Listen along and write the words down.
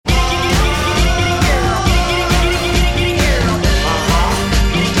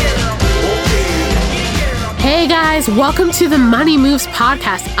Hey guys, welcome to the Money Moves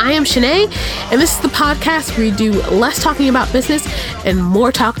podcast. I am Shenee, and this is the podcast where we do less talking about business and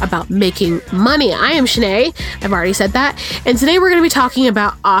more talk about making money. I am Shenee. I've already said that. And today we're going to be talking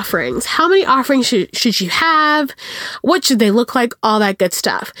about offerings. How many offerings should you have? What should they look like? All that good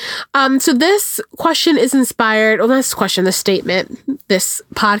stuff. So this question is inspired, this statement, this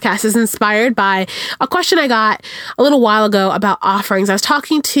podcast is inspired by a question I got a little while ago about offerings. I was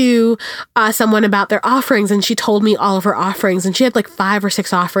talking to someone about their offerings, and she told me all of her offerings, and she had like 5 or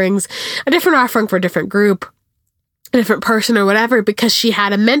 6 offerings, a different offering for a different group, a different person or whatever, because she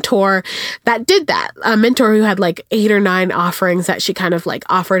had a mentor that did that, a mentor who had like 8 or 9 offerings that she kind of like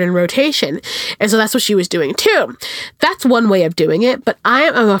offered in rotation. And so that's what she was doing too. That's one way of doing it, but I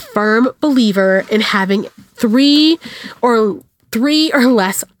am a firm believer in having 3 or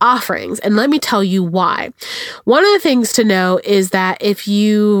less offerings. And let me tell you why. One of the things to know is that if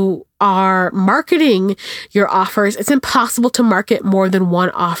you are marketing your offers, it's impossible to market more than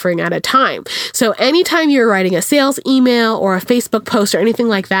one offering at a time. So anytime you're writing a sales email or a Facebook post or anything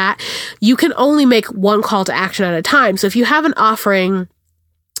like that, you can only make one call to action at a time. So if you have an offering,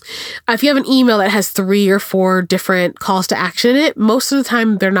 if you have an email that has 3 or 4 different calls to action in it, most of the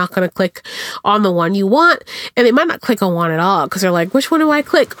time they're not going to click on the one you want, and they might not click on one at all because they're like, which one do I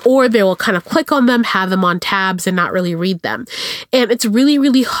click? Or they will kind of click on them, have them on tabs, and not really read them. And it's really,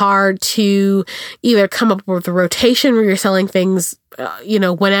 really hard to either come up with a rotation where you're selling things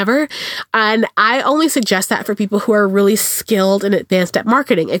whenever. And I only suggest that for people who are really skilled and advanced at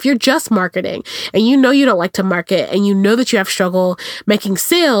marketing. If you're just marketing and you know you don't like to market and you know that you have struggle making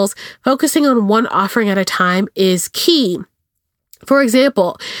sales, focusing on one offering at a time is key. For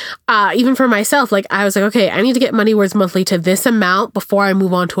example, even for myself, like I was like, okay, I need to get Money Words Monthly to this amount before I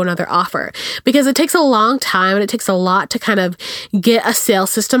move on to another offer, because it takes a long time and it takes a lot to kind of get a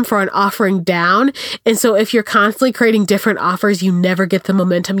sales system for an offering down. And so if you're constantly creating different offers, you never get the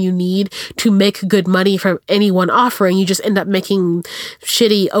momentum you need to make good money from any one offering. You just end up making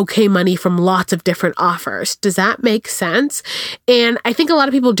shitty, okay money from lots of different offers. Does that make sense? And I think a lot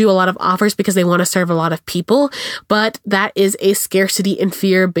of people do a lot of offers because they want to serve a lot of people, but that is a scarcity and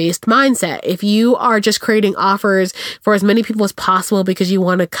fear-based mindset. If you are just creating offers for as many people as possible because you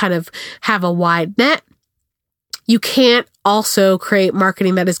want to kind of have a wide net, you can't also create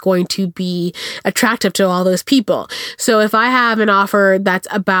marketing that is going to be attractive to all those people. So if I have an offer that's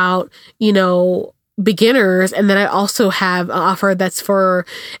about, beginners, and then I also have an offer that's for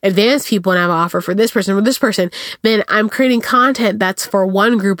advanced people, and I have an offer for this person, then I'm creating content that's for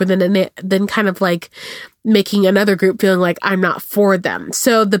one group, and then kind of like making another group feeling like I'm not for them.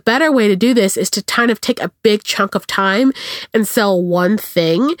 So the better way to do this is to kind of take a big chunk of time and sell one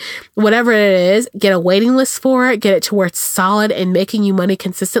thing, whatever it is, get a waiting list for it, get it to where it's solid and making you money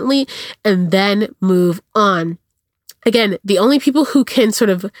consistently, and then move on. Again, the only people who can sort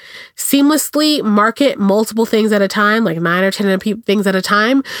of seamlessly market multiple things at a time, like 9 or 10 things at a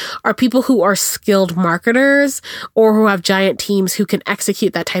time, are people who are skilled marketers or who have giant teams who can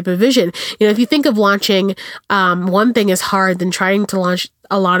execute that type of vision. If you think of launching one thing is hard, then trying to launch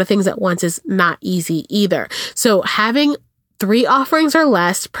a lot of things at once is not easy either. So having 3 offerings or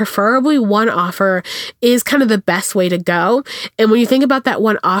less, preferably one offer, is kind of the best way to go. And when you think about that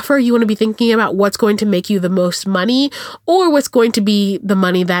one offer, you want to be thinking about what's going to make you the most money, or what's going to be the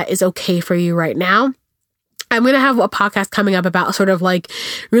money that is okay for you right now. I'm going to have a podcast coming up about sort of like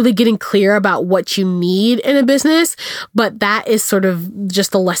really getting clear about what you need in a business. But that is sort of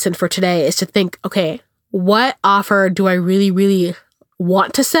just the lesson for today, is to think, okay, what offer do I really, really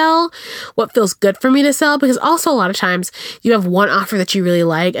want to sell? What feels good for me to sell? Because also a lot of times you have one offer that you really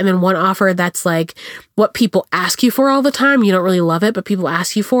like, and then one offer that's like what people ask you for all the time. You don't really love it, but people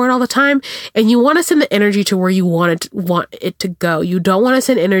ask you for it all the time. And you want to send the energy to where you want it to go. You don't want to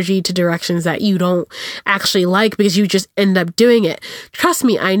send energy to directions that you don't actually like, because you just end up doing it. Trust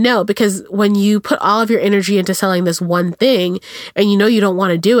me, I know, because when you put all of your energy into selling this one thing and you don't want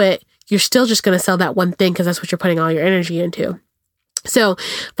to do it, you're still just going to sell that one thing because that's what you're putting all your energy into. So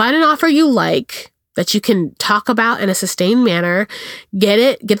find an offer you like that you can talk about in a sustained manner,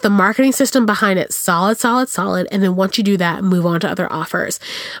 get the marketing system behind it solid. And then once you do that, move on to other offers.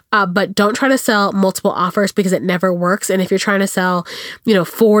 But don't try to sell multiple offers, because it never works. And if you're trying to sell,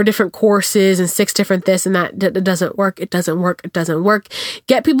 4 different courses and 6 different this and that, it doesn't work. It doesn't work.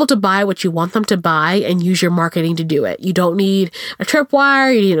 Get people to buy what you want them to buy and use your marketing to do it. You don't need a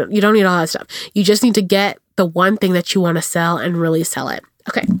tripwire. You don't need all that stuff. You just need to get the one thing that you want to sell and really sell it.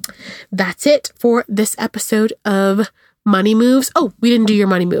 Okay, that's it for this episode of Money Moves. Oh, we didn't do your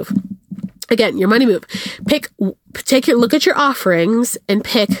money move. Again, your money move. Look at your offerings and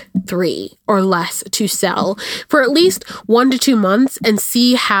pick 3 or less to sell for at least 1 to 2 months and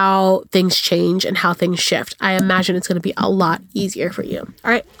see how things change and how things shift. I imagine it's going to be a lot easier for you.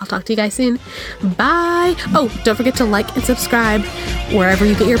 All right, I'll talk to you guys soon. Bye. Oh, don't forget to like and subscribe wherever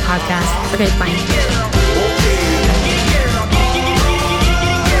you get your podcast. Okay, bye.